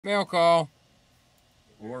Male call.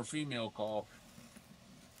 Or female call.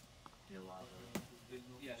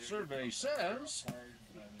 Survey says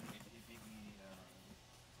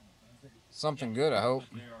something good, I hope.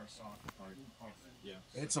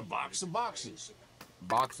 It's a box of boxes.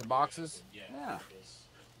 Box of boxes? Yeah.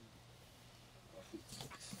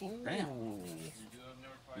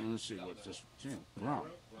 Let's see what this is.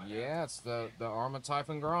 Yeah, it's the Arma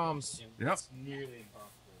Typhon Groms. Yep.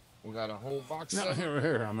 We got a whole box. No,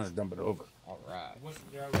 here, I'm gonna dump it over. All right.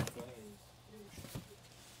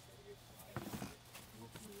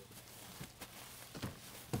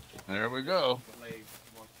 There we go.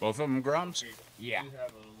 Both of them Groms? Yeah.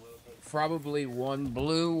 Probably one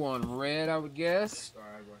blue, one red, I would guess.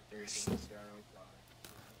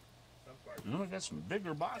 We got some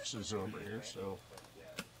bigger boxes over here, so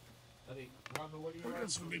we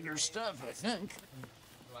got some bigger stuff, I think.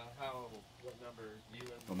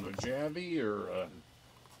 From a Javi or a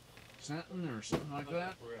Sentin or something like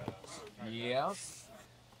that. Yeah.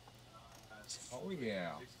 Oh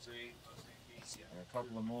yeah. And a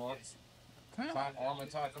couple of more. Arma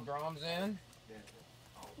Typhon Groms in.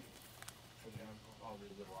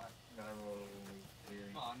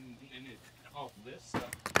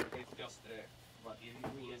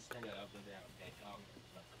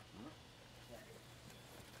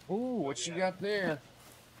 Ooh, what you got there?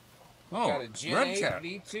 Oh, got a Gen Red 8 Cat.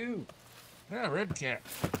 V2. Yeah, Red Cat.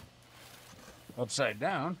 Upside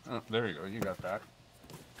down. Oh, there you go. You got that.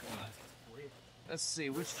 Let's see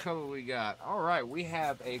which color we got. All right, we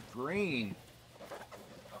have a green.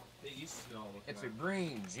 It's a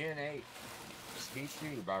green Gen 8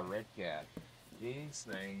 V2 by Red Cat. These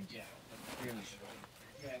things. Yeah.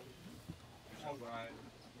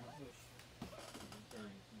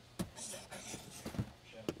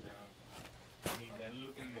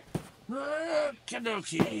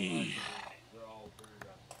 Kadoki.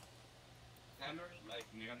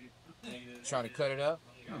 Try to cut it up?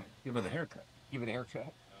 Oh, give it a haircut. Give it a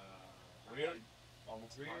haircut.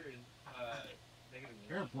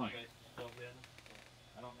 Airplane.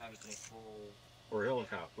 Or a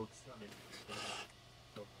helicopter.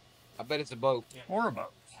 I bet it's a boat. Or a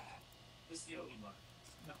boat. Is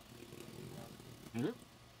it?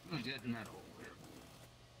 It's getting that hole there.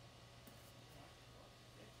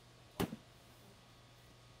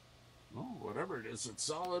 Oh, whatever it is, it's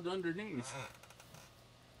solid underneath.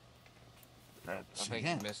 I think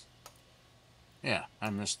you missed. Yeah, I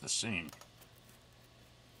missed the scene.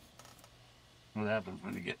 What happens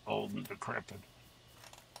when you get old and decrepit?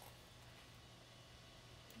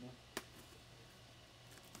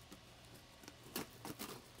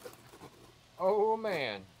 Oh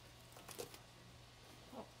man.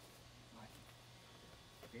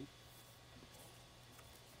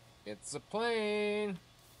 It's a plane.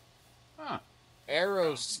 Huh.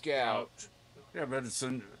 Aero Scout. Yeah, but it's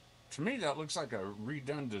to me that looks like a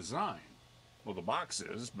redone design. Well, the box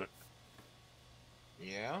is, but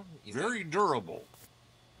yeah, very durable.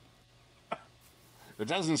 It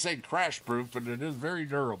doesn't say crash proof, but it is very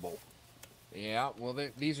durable. Yeah, well,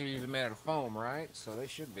 these are usually made out of foam, right? So they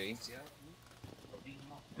should be.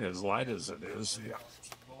 As light as it is. Yeah.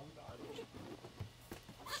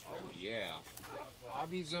 Oh yeah.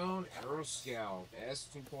 Hobby Zone Aero Scout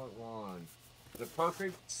S2.1. The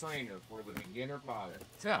perfect trainer for the beginner pilot.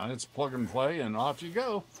 Yeah, it's plug and play and off you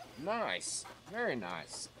go. Nice. Very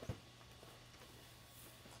nice.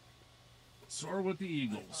 Soar with the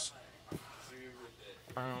Eagles.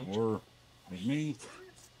 Or me,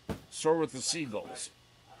 soar with the Seagulls.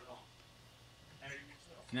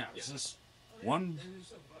 Now, is this one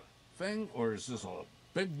thing or is this a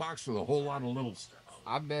big box with a whole lot of little stuff?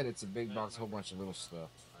 I bet it's a big box, a whole bunch of little stuff.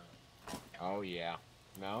 Oh, yeah.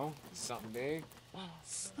 No? Something big? I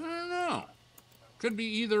don't know. Could be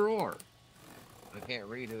either or. I can't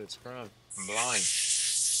read who it's from. I'm blind.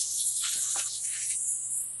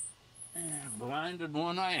 Blind in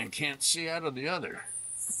one eye and can't see out of the other.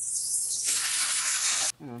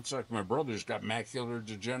 It's like my brother's got macular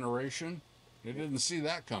degeneration. He didn't see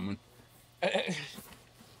that coming.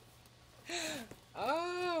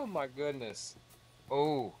 Oh, my goodness.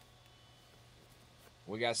 Oh.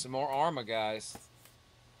 We got some more Arma, guys.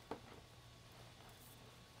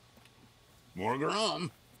 More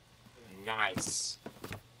Grom. Nice.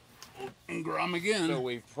 And Grom again. So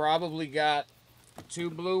we've probably got 2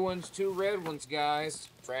 blue ones, 2 red ones, guys.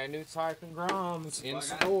 Brand new Typhon Groms in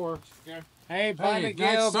store. Hey, Bye,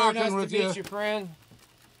 Miguel. Very nice to meet you, friend.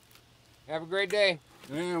 Have a great day.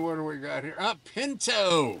 And what do we got here? A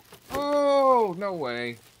Pinto. Oh, no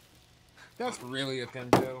way. That's really a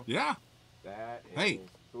Pinto. Yeah. That is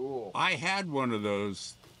cool. I had one of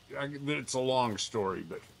those. It's a long story,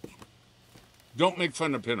 but Don't make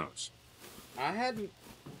fun of Pintos. I hadn't.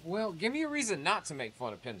 Well, give me a reason not to make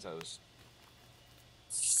fun of Pintos.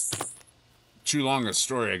 Too long a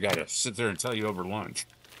story. I gotta sit there and tell you over lunch.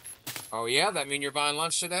 Oh yeah, that mean you're buying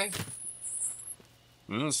lunch today?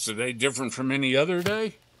 Well, is today different from any other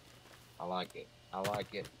day? I like it. I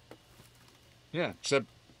like it. Yeah, except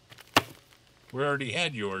we already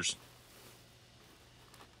had yours.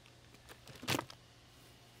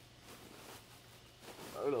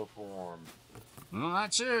 Photo form. Well,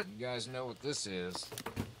 that's it. You guys know what this is.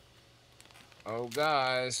 Oh,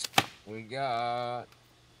 guys, we got...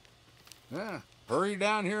 Yeah, hurry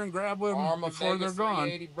down here and grab them before they're gone.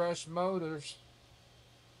 380 brush motors.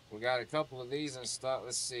 We got a couple of these in stock.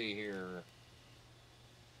 Let's see here.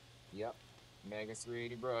 Yep, Mega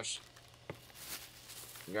 380 brush.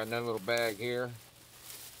 We got another little bag here.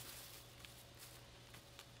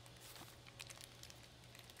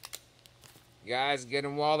 Guys, get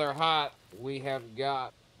them while they're hot. We have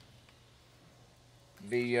got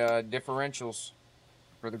the differentials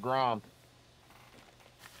for the Grom.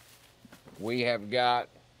 We have got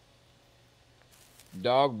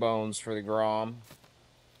dog bones for the Grom.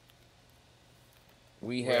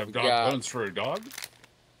 We have got bones for a dog?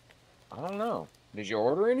 I don't know. Did you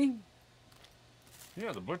order any?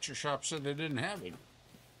 Yeah, the butcher shop said they didn't have any.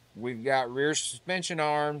 We've got rear suspension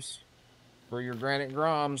arms for your granite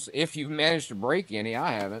Groms. If you've managed to break any,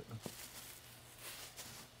 I haven't.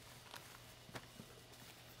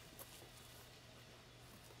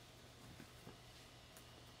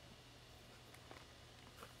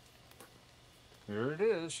 Here it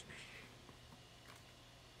is.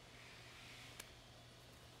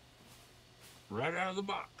 Right out of the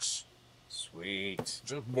box. Sweet.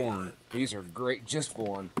 Just born. These are great. Just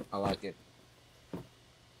born. I like it.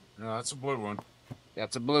 No, that's a blue one.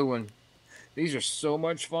 That's a blue one. These are so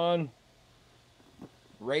much fun.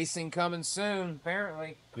 Racing coming soon,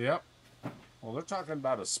 apparently. Yep. Well, they're talking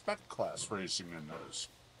about a spec class racing in those.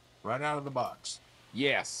 Right out of the box.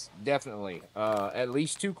 Yes, definitely. At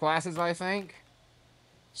least 2 classes, I think.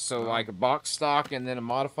 So, like a box stock and then a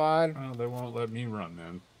modified. Oh, they won't let me run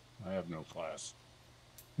then. I have no class.